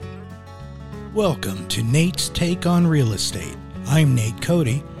Welcome to Nate's Take on Real Estate. I'm Nate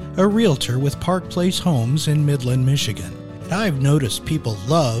Cody, a realtor with Park Place Homes in Midland, Michigan. And I've noticed people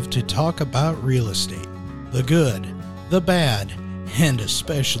love to talk about real estate. The good, the bad, and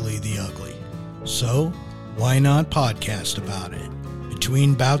especially the ugly. So, why not podcast about it?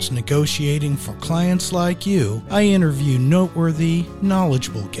 Between bouts negotiating for clients like you, I interview noteworthy,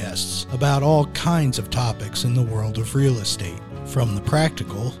 knowledgeable guests about all kinds of topics in the world of real estate. From the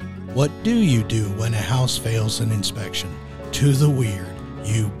practical, what do you do when a house fails an inspection, to the weird,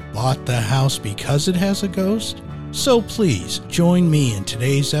 you bought the house because it has a ghost? So please, join me in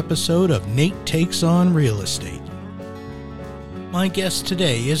today's episode of Nate Takes on Real Estate. My guest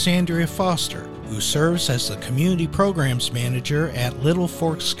today is Andrea Foster, who serves as the Community Programs Manager at Little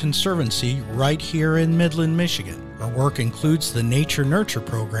Forks Conservancy right here in Midland, Michigan. Her work includes the Nature Nurture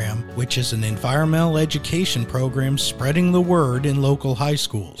Program, which is an environmental education program spreading the word in local high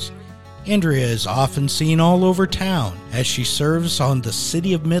schools. Andrea is often seen all over town as she serves on the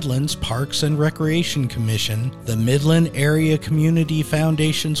City of Midland's Parks and Recreation Commission, the Midland Area Community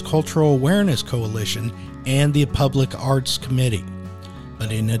Foundation's Cultural Awareness Coalition, and the Public Arts Committee.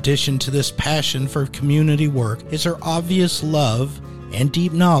 But in addition to this passion for community work is her obvious love and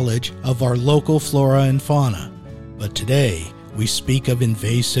deep knowledge of our local flora and fauna. But today, we speak of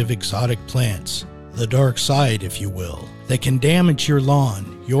invasive exotic plants, the dark side, if you will, that can damage your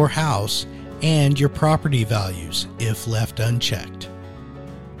lawn, your house, and your property values if left unchecked.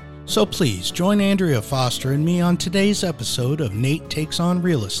 So please join Andrea Foster and me on today's episode of Nate Takes on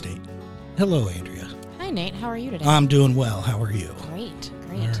Real Estate. Hello, Andrea. Hi, Nate. How are you today? I'm doing well. How are you? Great.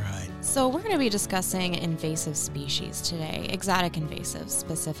 All right. So we're going to be discussing invasive species today, exotic invasives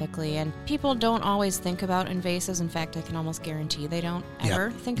specifically, and people don't always think about invasives. In fact, I can almost guarantee they don't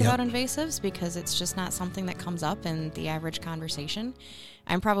ever think about invasives because it's just not something that comes up in the average conversation.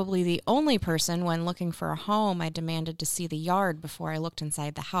 I'm probably the only person when looking for a home, I demanded to see the yard before I looked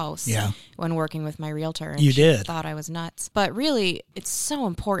inside the house when working with my realtor. And she thought I was nuts. But really, it's so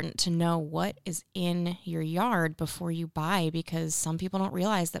important to know what is in your yard before you buy because some people don't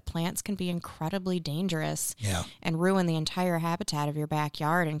realize that plants can be incredibly dangerous and ruin the entire habitat of your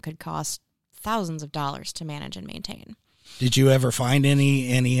backyard and could cost thousands of dollars to manage and maintain. Did you ever find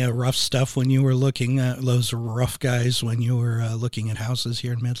any rough stuff when you were looking at those rough guys when you were looking at houses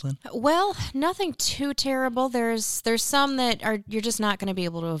here in Midland? Well, nothing too terrible. There's some that you're just not going to be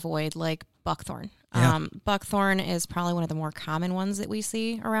able to avoid, like buckthorn. Buckthorn is probably one of the more common ones that we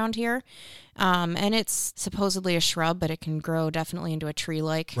see around here. And it's supposedly a shrub, but it can grow definitely into a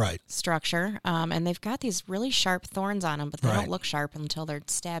tree-like structure. And they've got these really sharp thorns on them, but they don't look sharp until they're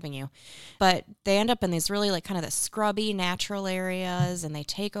stabbing you. But they end up in these really like kind of the scrubby natural areas, and they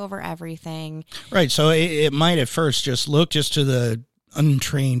take over everything. Right. So it might at first just look just to the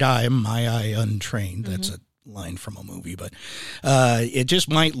untrained eye, my eye untrained. That's a line from a movie, but it just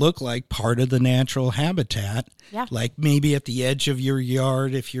might look like part of the natural habitat, like maybe at the edge of your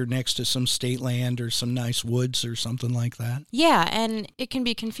yard if you're next to some state land or some nice woods or something like that. Yeah, and it can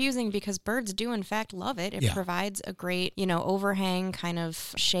be confusing because birds do in fact love it. It provides a great, overhang kind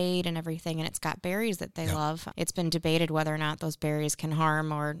of shade and everything, and it's got berries that they love. It's been debated whether or not those berries can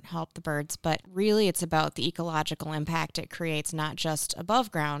harm or help the birds, but really it's about the ecological impact it creates, not just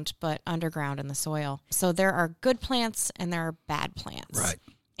above ground, but underground in the soil. So there are good plants and there are bad plants. Right.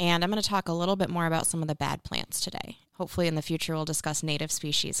 And I'm going to talk a little bit more about some of the bad plants today. Hopefully in the future we'll discuss native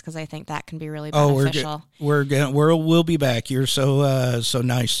species because I think that can be really beneficial. We'll be back. You're so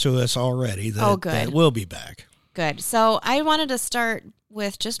nice to us already. Good. That we'll be back. Good. So I wanted to start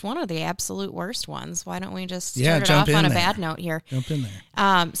with just one of the absolute worst ones. Why don't we just start it off on a bad note here? Jump in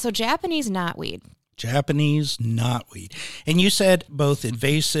there. So Japanese knotweed. Japanese knotweed. And you said both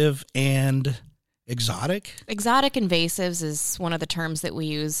invasive and exotic? Exotic invasives is one of the terms that we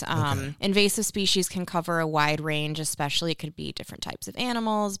use. Invasive species can cover a wide range, especially it could be different types of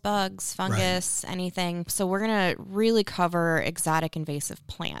animals, bugs, fungus, anything. So we're going to really cover exotic invasive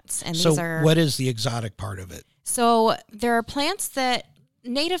plants. And these are what is the exotic part of it? So there are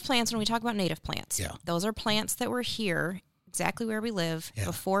native plants, when we talk about native plants, those are plants that were here exactly where we live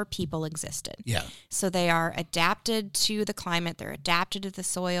before people existed. So they are adapted to the climate, they're adapted to the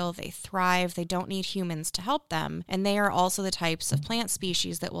soil, they thrive, they don't need humans to help them, and they are also the types of plant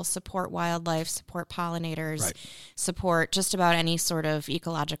species that will support wildlife, support pollinators, support just about any sort of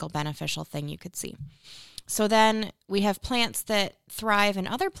ecological beneficial thing you could see. So then we have plants that thrive in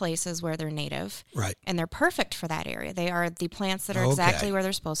other places where they're native. Right. And they're perfect for that area. They are the plants that are exactly where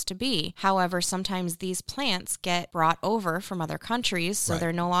they're supposed to be. However, sometimes these plants get brought over from other countries, so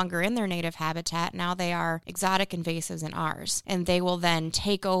they're no longer in their native habitat. Now they are exotic invasives in ours. And they will then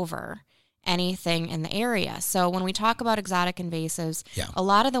take over anything in the area. So when we talk about exotic invasives, a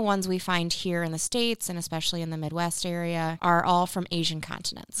lot of the ones we find here in the States and especially in the Midwest area are all from Asian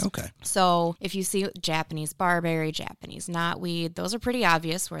continents. Okay. So if you see Japanese barberry, Japanese knotweed, those are pretty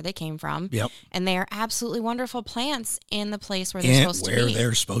obvious where they came from. Yep. And they are absolutely wonderful plants in the place where they're supposed to be. Where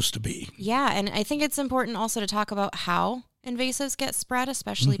they're supposed to be. Yeah, and I think it's important also to talk about how invasives get spread,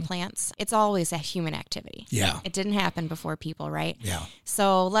 especially plants. It's always a human activity. Yeah. It didn't happen before people, right? Yeah.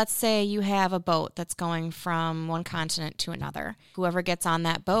 So let's say you have a boat that's going from one continent to another. Whoever gets on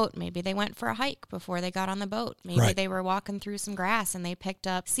that boat, maybe they went for a hike before they got on the boat. Maybe they were walking through some grass and they picked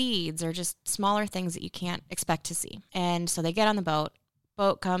up seeds or just smaller things that you can't expect to see. And so they get on the boat.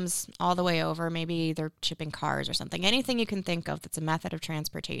 Boat comes all the way over. Maybe they're shipping cars or something. Anything you can think of that's a method of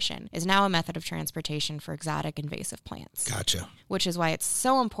transportation is now a method of transportation for exotic invasive plants. Gotcha. Which is why it's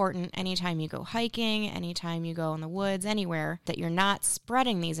so important anytime you go hiking, anytime you go in the woods, anywhere, that you're not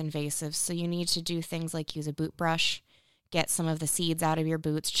spreading these invasives. So you need to do things like use a boot brush, get some of the seeds out of your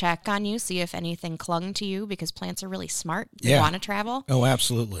boots, check on you, see if anything clung to you, because plants are really smart. They want to travel. Oh,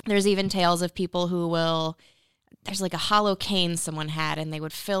 absolutely. There's even tales of people who will... There's like a hollow cane someone had, and they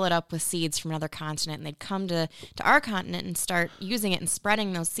would fill it up with seeds from another continent, and they'd come to our continent and start using it and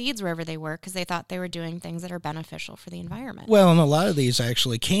spreading those seeds wherever they were because they thought they were doing things that are beneficial for the environment. Well, and a lot of these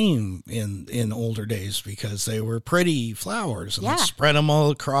actually came in older days because they were pretty flowers, and they spread them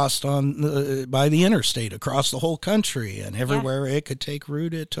all across by the interstate, across the whole country, and everywhere it could take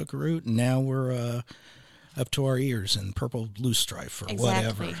root, it took root, and now we're... up to our ears in purple loosestrife or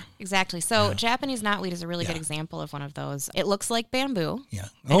whatever. Exactly. So Japanese knotweed is a really good example of one of those. It looks like bamboo. Yeah.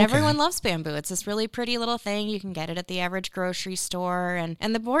 And everyone loves bamboo. It's this really pretty little thing. You can get it at the average grocery store. And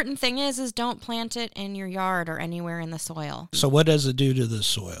the important thing is don't plant it in your yard or anywhere in the soil. So what does it do to the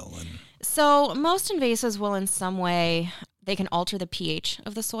soil? So most invasives will in some way... They can alter the pH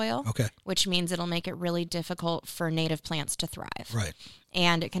of the soil, which means it'll make it really difficult for native plants to thrive. Right.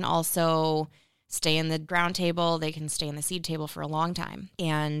 And it can also... stay in the ground table, they can stay in the seed table for a long time.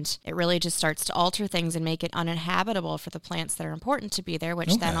 And it really just starts to alter things and make it uninhabitable for the plants that are important to be there,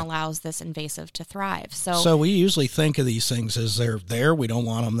 which then allows this invasive to thrive. So we usually think of these things as they're there, we don't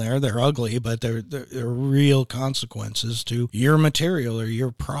want them there, they're ugly, but they're real consequences to your material or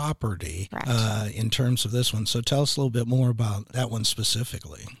your property in terms of this one. So tell us a little bit more about that one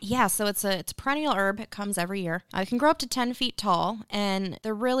specifically. Yeah, so it's a perennial herb. It comes every year. It can grow up to 10 feet tall, and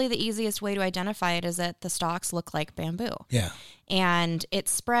the easiest way to identify it is that the stalks look like bamboo. Yeah. And it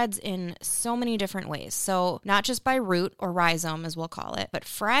spreads in so many different ways. So not just by root or rhizome, as we'll call it, but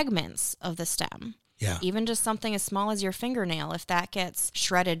fragments of the stem. Yeah. Even just something as small as your fingernail, if that gets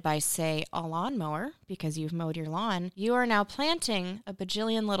shredded by, say, a lawnmower because you've mowed your lawn, you are now planting a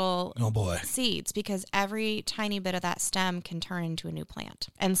bajillion little seeds because every tiny bit of that stem can turn into a new plant.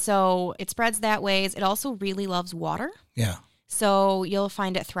 And so it spreads that ways. It also really loves water. Yeah. So you'll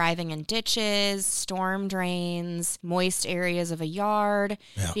find it thriving in ditches, storm drains, moist areas of a yard,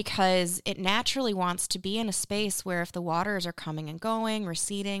 because it naturally wants to be in a space where if the waters are coming and going,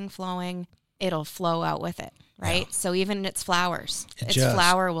 receding, flowing, it'll flow out with it, right? Yeah. So even its flowers, its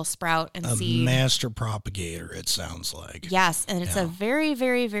flower will sprout and seed. A master propagator, it sounds like. Yes, and it's a very,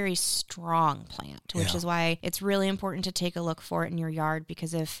 very, very strong plant, which is why it's really important to take a look for it in your yard,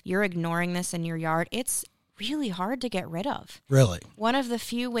 because if you're ignoring this in your yard, it's really hard to get rid of. Really? One of the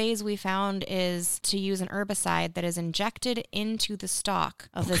few ways we found is to use an herbicide that is injected into the stalk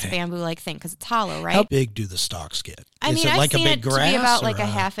of this bamboo-like thing, because it's hollow, right? How big do the stalks get? I've seen like it a big grass to be about like a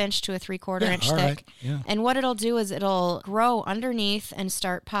half inch to a 3/4 inch thick. Right. Yeah. And what it'll do is it'll grow underneath and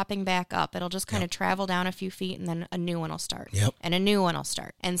start popping back up. It'll just kind of travel down a few feet, and then a new one will start. Yep. And a new one will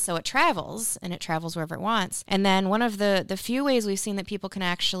start. And so it travels, and it travels wherever it wants. And then one of the few ways we've seen that people can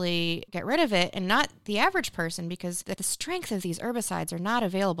actually get rid of it, and not the average person, because the strength of these herbicides are not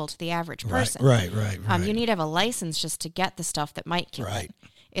available to the average person. Right. You need to have a license just to get the stuff that might kill it.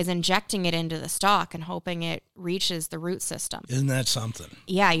 Is injecting it into the stalk and hoping it reaches the root system. Isn't that something?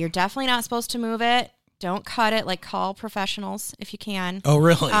 Yeah, you're definitely not supposed to move it. Don't cut it. Call professionals if you can. Oh,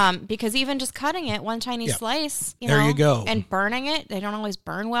 really? Because even just cutting it, one tiny slice, you go. And burning it, they don't always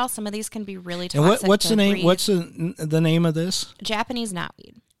burn well. Some of these can be really toxic. And what's the name? What's the name of this? Japanese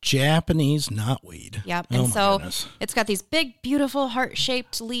knotweed. Japanese knotweed. Yep. And it's got these big, beautiful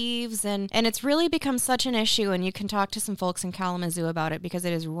heart-shaped leaves, and it's really become such an issue, and you can talk to some folks in Kalamazoo about it because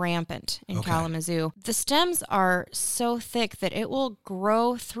it is rampant in Kalamazoo. The stems are so thick that it will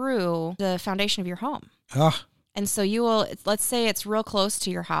grow through the foundation of your home. And so let's say it's real close to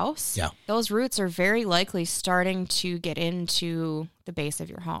your house. Yeah. Those roots are very likely starting to get into the base of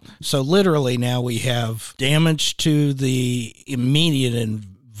your home. So literally now we have damage to the immediate environment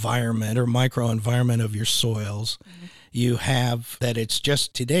environment or microenvironment of your soils. Mm-hmm. You have that it's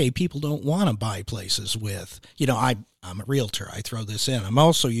just today, people don't want to buy places with, I'm a realtor. I throw this in. I'm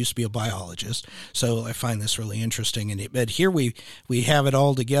also used to be a biologist, so I find this really interesting. But here we have it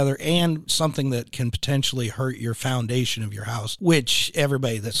all together, and something that can potentially hurt your foundation of your house, which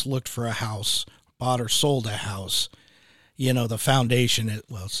everybody that's looked for a house, bought or sold a house, the foundation,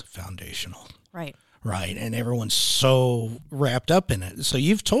 it's foundational. Right. Right, and everyone's so wrapped up in it. So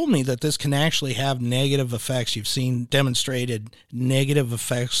you've told me that this can actually have negative effects. You've seen demonstrated negative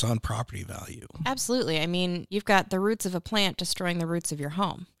effects on property value. Absolutely. I mean, you've got the roots of a plant destroying the roots of your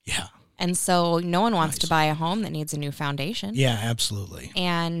home. Yeah. And so no one wants to buy a home that needs a new foundation. Yeah, absolutely.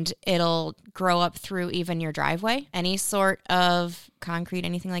 And it'll grow up through even your driveway. Any sort of concrete,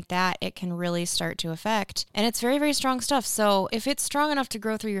 anything like that, it can really start to affect. And it's very, very strong stuff. So if it's strong enough to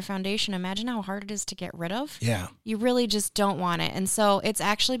grow through your foundation, imagine how hard it is to get rid of. Yeah. You really just don't want it. And so it's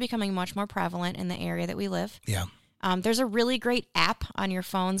actually becoming much more prevalent in the area that we live. Yeah. There's a really great app on your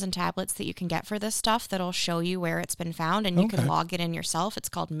phones and tablets that you can get for this stuff that'll show you where it's been found, and you can log it in yourself. It's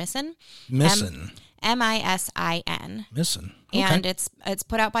called Missin. Missin. Missin. Missin. Okay. And it's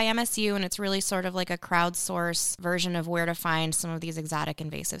put out by MSU, and it's really sort of like a crowdsource version of where to find some of these exotic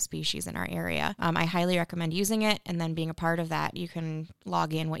invasive species in our area. I highly recommend using it, and then being a part of that, you can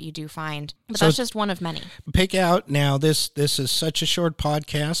log in what you do find. But so that's just one of many. Pick out now. This is such a short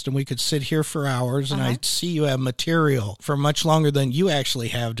podcast, and we could sit here for hours. And I see you have material for much longer than you actually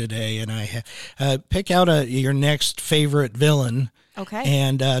have today. And I pick out your next favorite villain. Okay.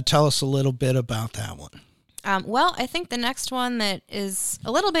 And tell us a little bit about that one. Well, I think the next one that is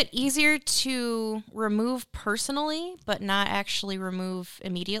a little bit easier to remove personally, but not actually remove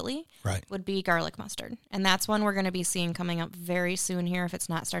immediately, would be garlic mustard. And that's one we're going to be seeing coming up very soon here if it's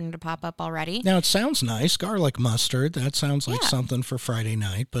not starting to pop up already. Now, it sounds nice, garlic mustard. That sounds like something for Friday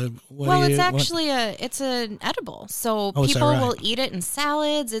night. But it's an edible. So people will eat it in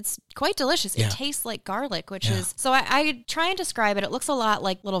salads. It's quite delicious. Yeah. It tastes like garlic, which is... So I try and describe it. It looks a lot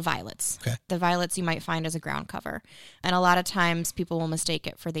like little violets. Okay. The violets you might find as a ground cover. And a lot of times people will mistake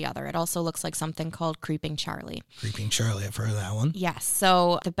it for the other. It also looks like something called Creeping Charlie. Creeping Charlie, I've heard of that one. Yes.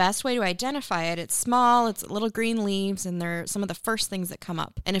 So the best way to identify it, it's small, it's little green leaves, and they're some of the first things that come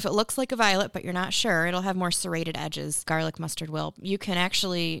up. And if it looks like a violet, but you're not sure, it'll have more serrated edges. Garlic mustard will. You can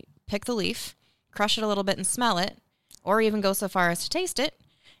actually pick the leaf, crush it a little bit and smell it, or even go so far as to taste it,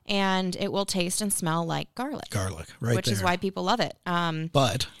 and it will taste and smell like garlic. Garlic, right which there. is why people love it.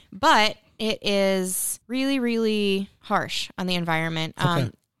 But it is really, really harsh on the environment.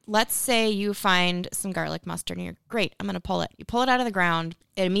 Okay. Let's say you find some garlic mustard and you're, great, I'm going to pull it. You pull it out of the ground,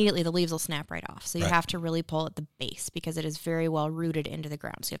 and immediately the leaves will snap right off. So you have to really pull at the base because it is very well rooted into the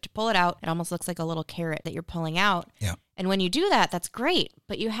ground. So you have to pull it out. It almost looks like a little carrot that you're pulling out. Yeah. And when you do that, that's great.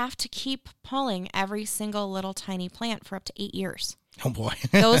 But you have to keep pulling every single little tiny plant for up to 8 years. Oh, boy.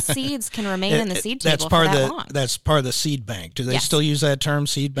 Those seeds can remain in the seed table for that long. That's part of the seed bank. Do they still use that term,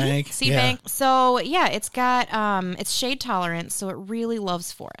 seed bank? Seed bank. So, it's got, it's shade tolerant, so it really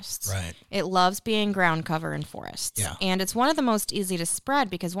loves forests. Right. It loves being ground cover in forests. Yeah. And it's one of the most easy to spread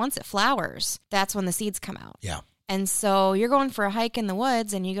because once it flowers, that's when the seeds come out. Yeah. And so you're going for a hike in the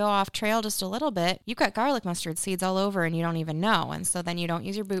woods and you go off trail just a little bit, you've got garlic mustard seeds all over and you don't even know. And so then you don't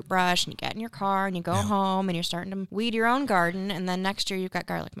use your boot brush and you get in your car and you go home and you're starting to weed your own garden. And then next year you've got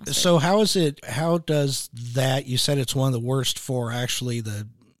garlic mustard. So how does that, you said it's one of the worst for actually the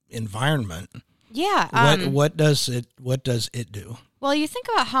environment. Yeah. What does it do? Well, you think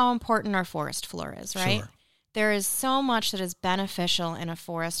about how important our forest floor is, right? Sure. There is so much that is beneficial in a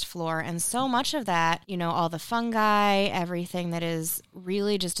forest floor, and so much of that, all the fungi, everything that is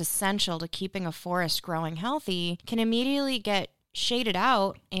really just essential to keeping a forest growing healthy can immediately get shaded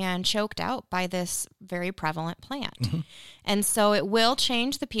out and choked out by this very prevalent plant. Mm-hmm. And so it will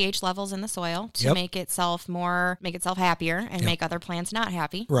change the pH levels in the soil to make itself happier and make other plants not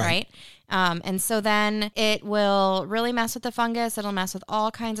happy, right? And so then it will really mess with the fungus. It'll mess with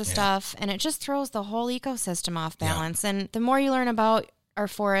all kinds of stuff, and it just throws the whole ecosystem off balance. And the more you learn about our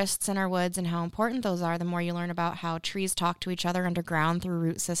forests and our woods and how important those are, the more you learn about how trees talk to each other underground through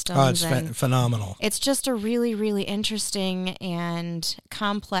root systems. Oh, it's phenomenal. It's just a really, really interesting and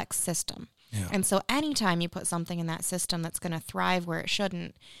complex system. Yeah. And so anytime you put something in that system that's going to thrive where it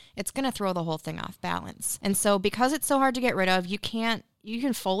shouldn't, it's going to throw the whole thing off balance. And so because it's so hard to get rid of, you can't you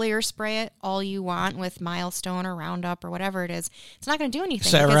can foliar spray it all you want with Milestone or Roundup or whatever it is. It's not going to do anything.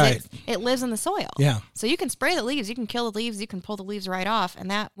 Is that right? It lives in the soil. Yeah. So you can spray the leaves, you can kill the leaves, you can pull the leaves right off,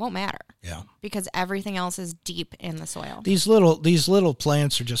 and that won't matter. Yeah. Because everything else is deep in the soil. These little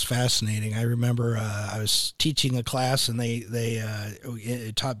plants are just fascinating. I remember I was teaching a class, and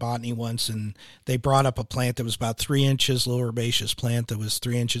they taught botany once, and they brought up a plant that was about 3 inches, low herbaceous plant that was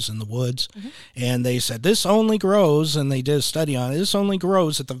 3 inches in the woods, and they said this only grows, and they did a study on it. This only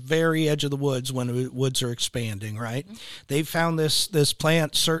grows at the very edge of the woods when the woods are expanding. Right? They found this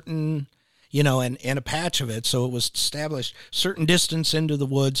plant certain, and a patch of it, so it was established certain distance into the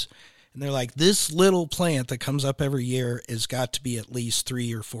woods. And they're like, this little plant that comes up every year has got to be at least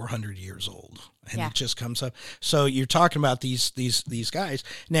 300 or 400 years old. And it just comes up. So you're talking about these guys.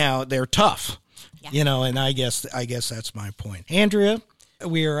 Now, they're tough, and I guess that's my point. Andrea,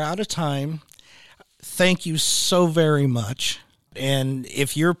 we are out of time. Thank you so very much. And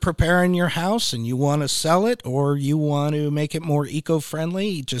if you're preparing your house and you want to sell it or you want to make it more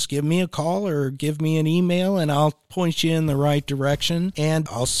eco-friendly, just give me a call or give me an email and I'll point you in the right direction. And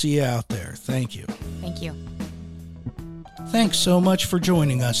I'll see you out there. Thank you. Thank you. Thanks so much for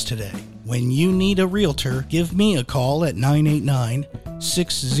joining us today. When you need a realtor, give me a call at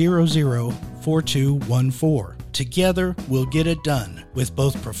 989-600-4214. Together, we'll get it done with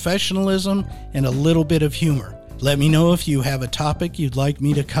both professionalism and a little bit of humor. Let me know if you have a topic you'd like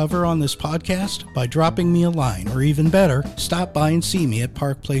me to cover on this podcast by dropping me a line, or even better, stop by and see me at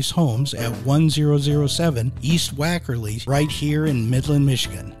Park Place Homes at 1007 East Wackerly, right here in Midland,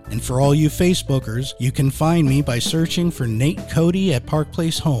 Michigan. And for all you Facebookers, you can find me by searching for Nate Cody at Park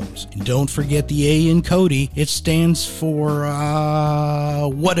Place Homes. And don't forget the A in Cody. It stands for,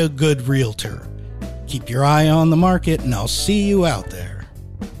 what a good realtor. Keep your eye on the market, and I'll see you out there.